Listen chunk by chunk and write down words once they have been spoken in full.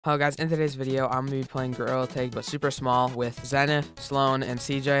Hello guys, in today's video, I'm going to be playing Gorilla Tag, but super small with Xenif, Slone, and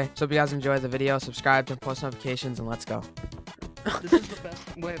CJ. So if you guys enjoy the video, subscribe, turn post notifications, and let's go. This is the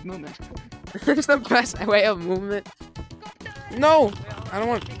best way of movement. It's the best way of movement. No! I don't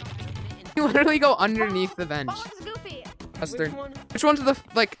want... You literally go underneath the bench. Oh, it's Goofy. That's Which third. one? Which one's the,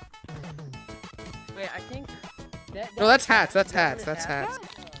 like... Wait, I think... No, that's hats, that's hats, that's hats.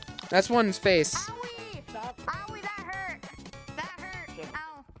 That's one's face. Owie! Owie, that hurt. That hurt.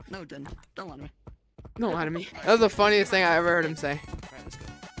 Ow. No, it didn't. Don't lie to me. Don't lie to me. That was the funniest thing I ever heard him say. Alright, let's go.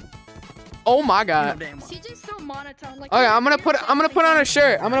 Oh my No god. damn well. CJ's so monotone. Like, Okay, I'm gonna put on a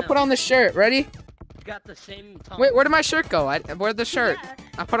shirt. I'm gonna put on the shirt. Ready? Got the same tone. Wait, where did my shirt go? Where'd the shirt? Yeah.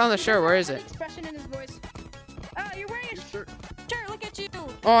 I put on the shirt. Where is it? Expression in his voice. Oh, you're wearing a shirt. Look at you.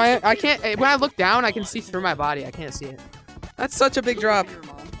 Oh, I can't. When I look down, I can see through my body. I can't see it. That's such a big drop. Your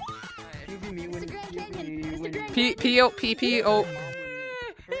mom. You be me when Mr. Grand you Canyon. be Mr. when Grand P P O P P O.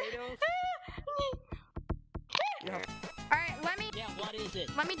 Yeah. Alright, let me Yeah, what is it?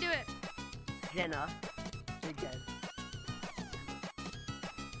 do it. Jenna.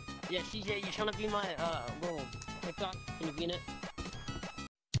 Yeah, CJ, you trying to be my little TikTok? Can you be in it?